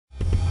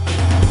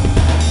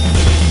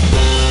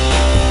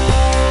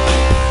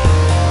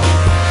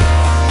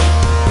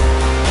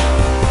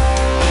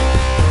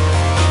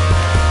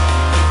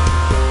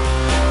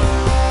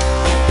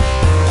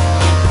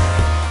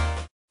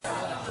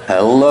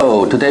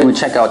today we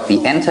check out the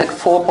Antec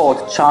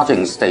 4-port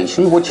charging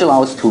station, which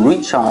allows to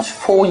recharge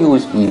 4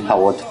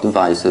 USB-powered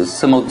devices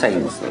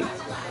simultaneously.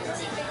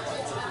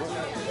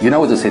 You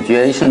know the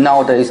situation,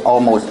 nowadays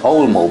almost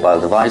all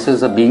mobile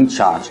devices are being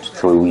charged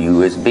through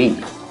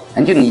USB,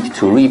 and you need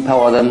to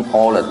repower them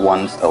all at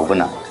once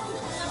overnight.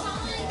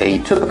 A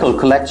typical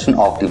collection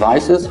of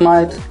devices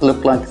might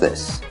look like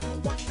this: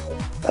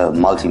 a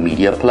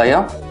multimedia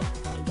player,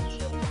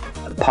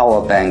 a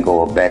power bank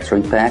or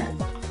battery pack,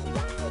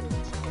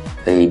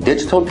 a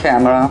digital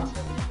camera,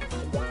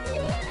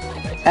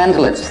 and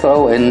let's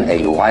throw in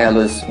a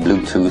wireless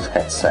Bluetooth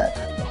headset.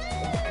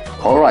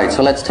 Alright,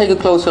 so let's take a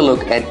closer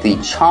look at the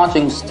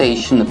charging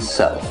station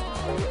itself.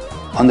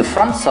 On the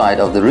front side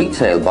of the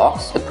retail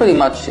box, it pretty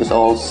much is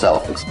all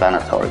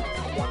self-explanatory.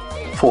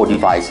 4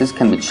 devices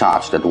can be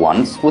charged at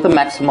once with a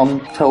maximum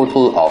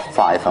total of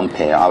 5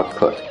 ampere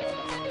output.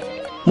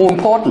 More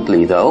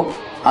importantly though,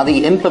 are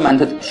the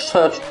implemented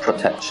surge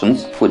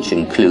protections, which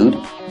include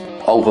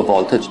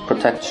overvoltage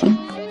protection,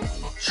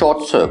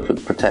 short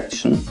circuit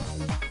protection,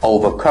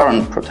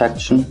 overcurrent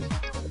protection,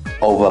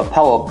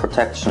 overpower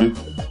protection,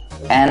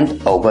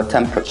 and over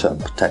temperature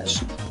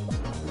protection.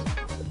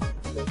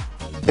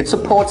 It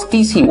supports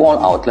DC wall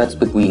outlets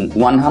between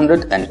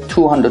 100 and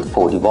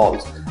 240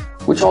 volts,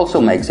 which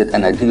also makes it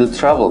an ideal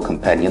travel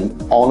companion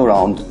all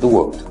around the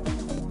world.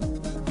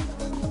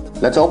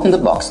 Let's open the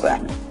box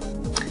then.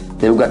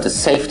 There we've got the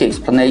safety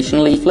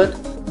explanation leaflet,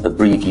 a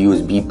brief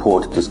USB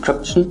port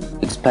description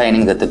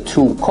explaining that the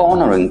 2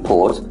 cornering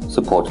ports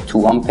support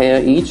 2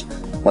 ampere each,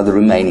 while the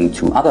remaining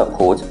 2 other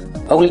ports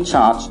only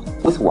charge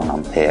with 1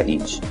 ampere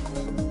each.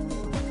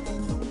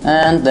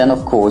 And then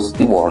of course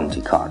the warranty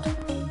card.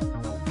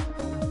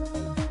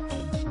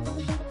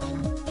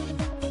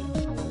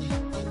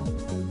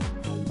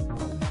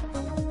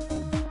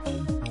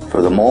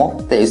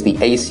 Furthermore, there is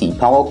the AC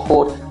power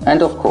cord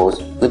and of course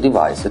the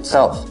device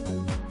itself.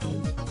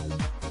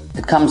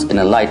 It comes in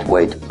a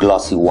lightweight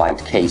glossy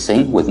white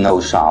casing with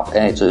no sharp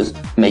edges,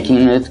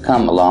 making it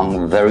come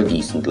along very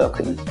decent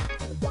looking.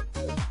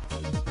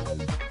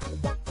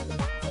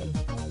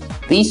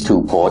 These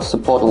 2 ports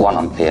support 1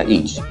 ampere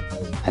each,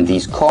 and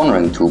these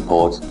cornering 2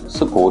 ports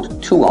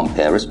support 2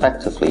 ampere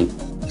respectively,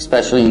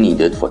 especially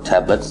needed for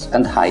tablets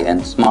and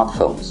high-end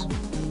smartphones.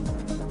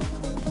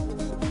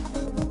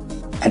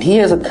 And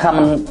here is a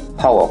common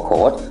power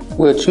cord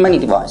which many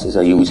devices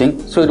are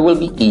using, so it will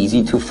be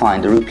easy to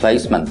find a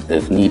replacement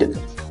if needed.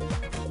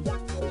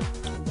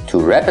 To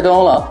wrap it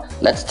all up,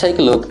 let's take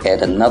a look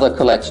at another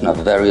collection of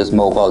various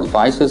mobile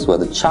devices where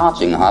the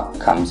charging hub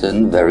comes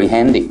in very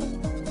handy.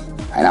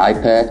 An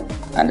iPad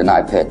and an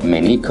iPad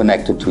mini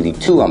connected to the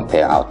 2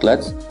 ampere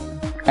outlets,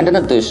 and an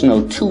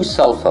additional 2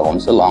 cell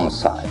phones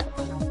alongside.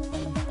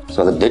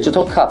 So the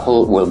digital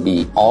couple will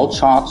be all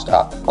charged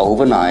up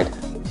overnight,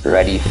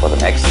 ready for the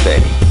next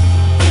day.